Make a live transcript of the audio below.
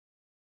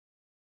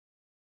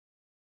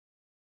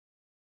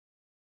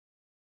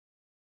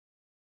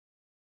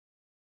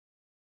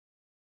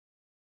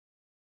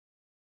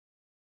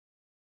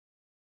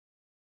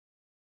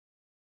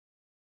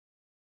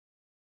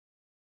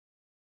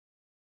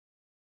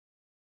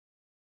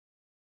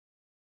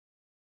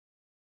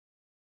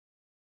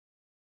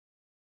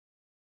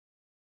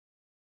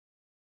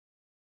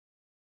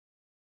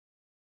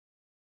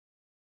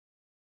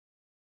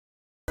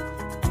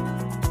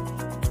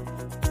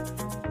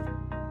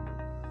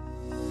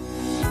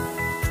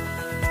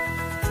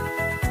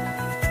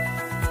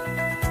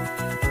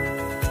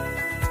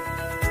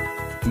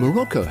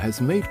Morocco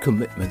has made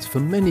commitments for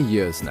many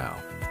years now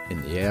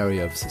in the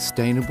area of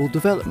sustainable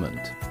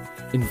development,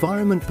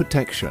 environment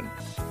protection,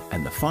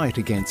 and the fight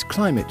against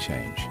climate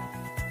change.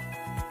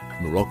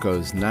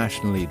 Morocco's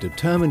nationally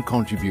determined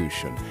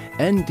contribution,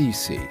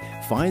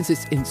 NDC, finds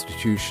its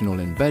institutional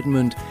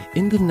embedment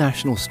in the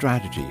National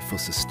Strategy for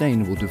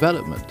Sustainable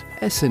Development,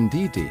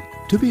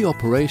 SNDD, to be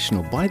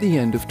operational by the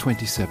end of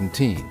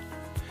 2017.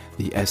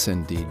 The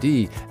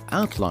SNDD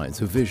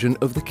outlines a vision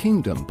of the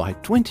Kingdom by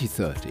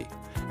 2030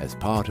 as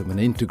part of an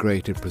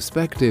integrated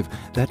perspective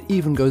that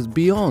even goes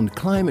beyond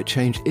climate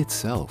change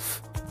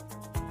itself.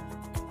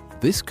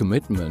 This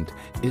commitment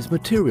is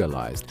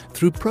materialized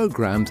through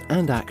programs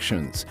and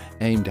actions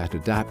aimed at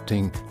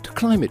adapting to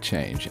climate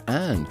change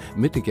and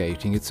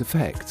mitigating its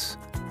effects.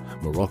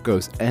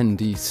 Morocco's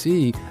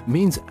NDC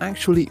means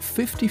actually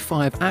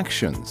 55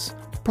 actions,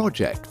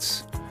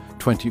 projects,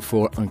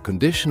 24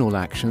 unconditional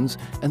actions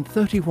and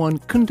 31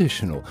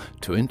 conditional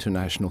to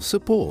international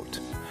support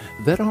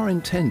that are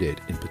intended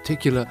in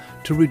particular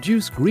to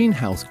reduce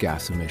greenhouse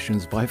gas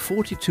emissions by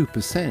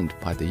 42%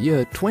 by the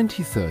year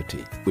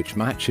 2030, which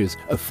matches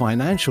a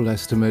financial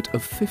estimate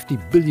of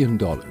 $50 billion.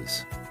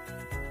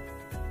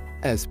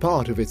 As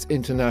part of its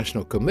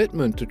international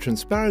commitment to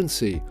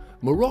transparency,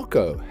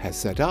 Morocco has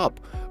set up,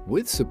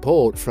 with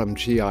support from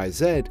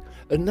GIZ,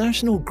 a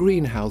national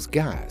greenhouse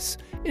gas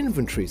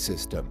inventory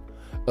system,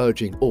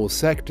 urging all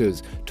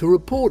sectors to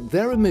report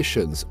their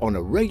emissions on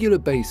a regular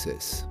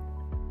basis.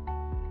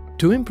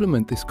 To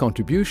implement this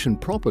contribution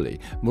properly,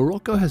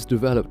 Morocco has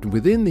developed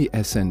within the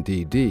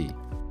SNDD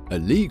a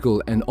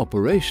legal and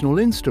operational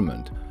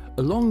instrument,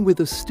 along with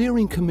a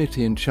steering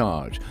committee in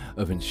charge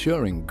of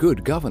ensuring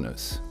good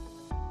governance.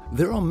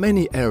 There are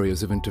many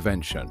areas of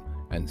intervention,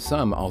 and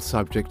some are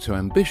subject to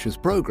ambitious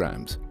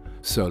programs.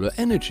 Solar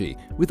energy,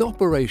 with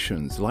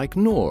operations like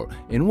Noor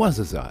in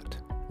Ouarzazate,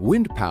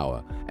 wind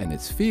power and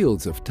its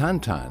fields of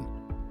Tantan,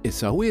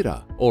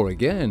 Essaouira, or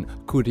again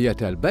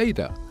Qudiyat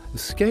al-Beida, the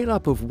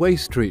scale-up of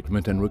waste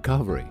treatment and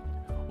recovery,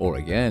 or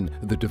again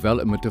the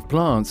development of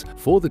plants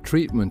for the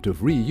treatment of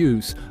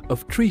reuse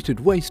of treated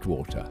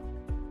wastewater.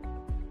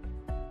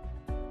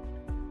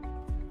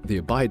 The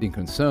abiding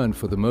concern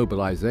for the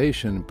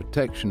mobilization and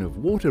protection of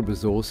water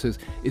resources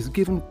is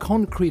given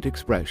concrete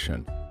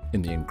expression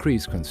in the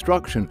increased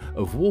construction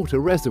of water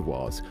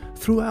reservoirs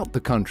throughout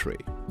the country,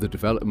 the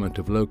development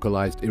of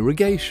localized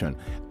irrigation,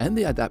 and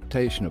the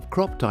adaptation of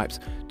crop types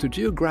to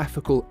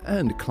geographical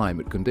and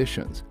climate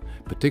conditions,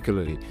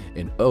 particularly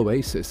in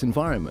oasis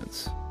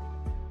environments.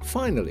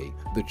 Finally,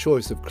 the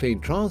choice of clean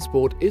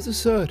transport is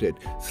asserted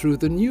through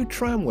the new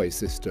tramway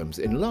systems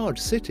in large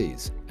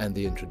cities and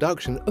the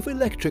introduction of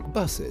electric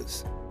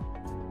buses.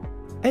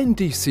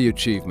 NDC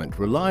achievement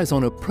relies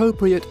on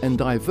appropriate and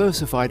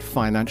diversified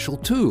financial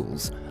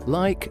tools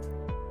like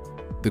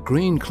the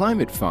Green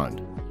Climate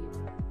Fund,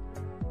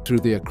 through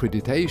the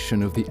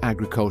accreditation of the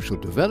Agricultural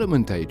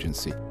Development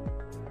Agency,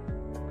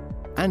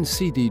 and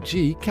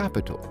CDG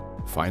Capital.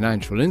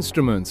 Financial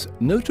instruments,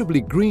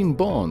 notably green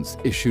bonds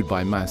issued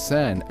by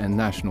Massen and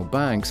national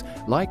banks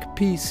like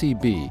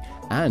PCB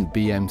and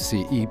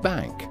BMCE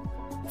Bank.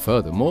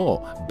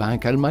 Furthermore,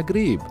 Bank Al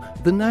Maghrib,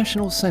 the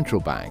national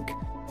central bank,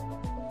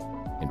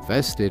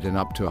 invested in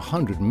up to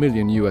 $100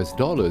 million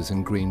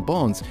in green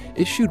bonds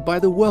issued by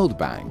the World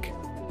Bank.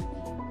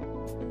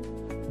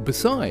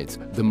 Besides,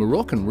 the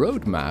Moroccan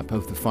roadmap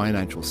of the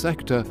financial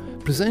sector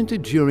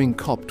presented during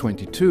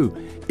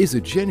COP22 is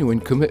a genuine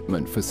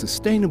commitment for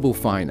sustainable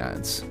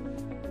finance.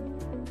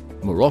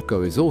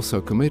 Morocco is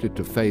also committed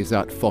to phase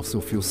out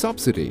fossil fuel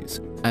subsidies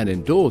and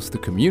endorse the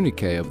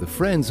communiqué of the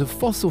Friends of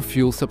Fossil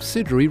Fuel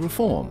Subsidiary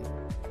Reform.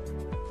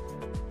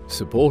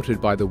 Supported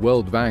by the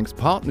World Bank's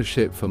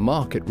Partnership for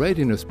Market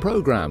Readiness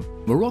program,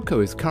 Morocco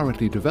is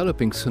currently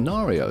developing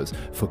scenarios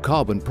for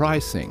carbon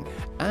pricing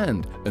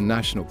and a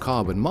national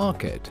carbon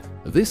market.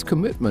 This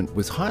commitment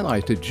was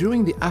highlighted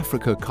during the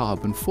Africa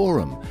Carbon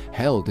Forum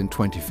held in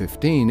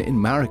 2015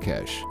 in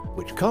Marrakesh,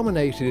 which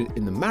culminated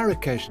in the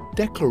Marrakesh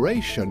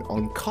Declaration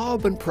on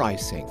Carbon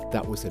Pricing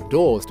that was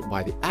endorsed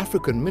by the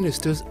African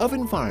Ministers of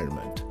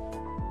Environment.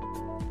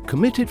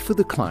 Committed for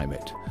the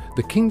climate,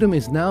 the Kingdom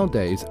is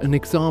nowadays an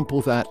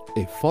example that,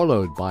 if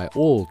followed by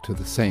all to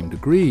the same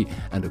degree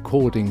and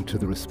according to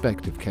the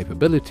respective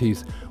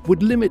capabilities,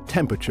 would limit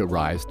temperature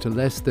rise to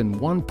less than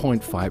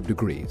 1.5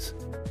 degrees.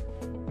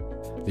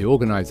 The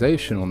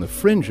organization on the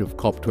fringe of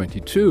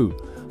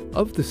COP22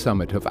 of the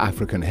Summit of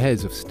African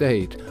Heads of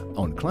State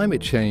on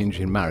Climate Change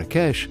in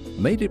Marrakesh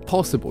made it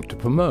possible to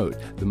promote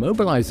the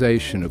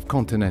mobilization of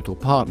continental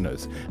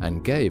partners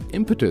and gave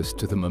impetus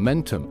to the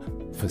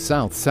momentum for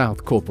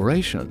South-South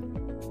cooperation.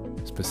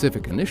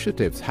 Specific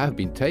initiatives have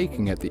been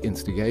taken at the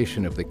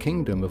instigation of the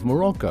Kingdom of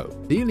Morocco,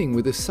 dealing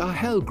with the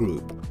Sahel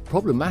Group,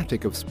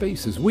 problematic of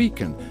spaces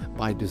weakened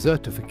by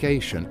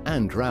desertification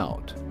and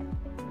drought.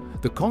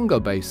 The Congo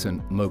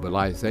Basin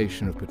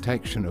Mobilization of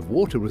Protection of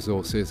Water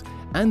Resources,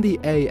 and the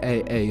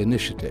AAA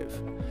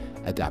Initiative,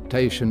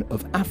 Adaptation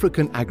of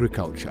African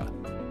Agriculture.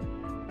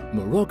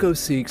 Morocco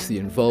seeks the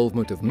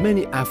involvement of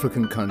many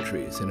African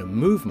countries in a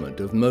movement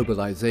of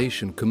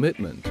mobilization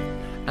commitment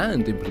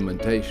and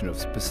implementation of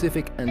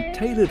specific and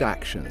tailored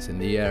actions in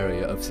the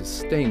area of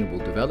sustainable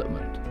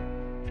development.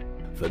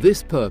 For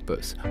this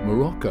purpose,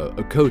 Morocco,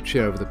 a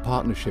co-chair of the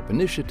Partnership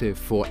Initiative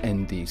for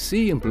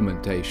NDC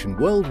implementation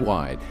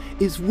worldwide,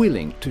 is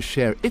willing to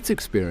share its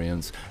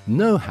experience,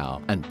 know-how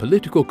and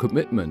political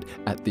commitment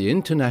at the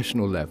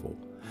international level,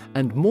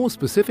 and more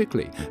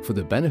specifically for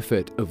the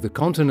benefit of the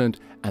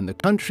continent and the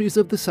countries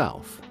of the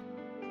South.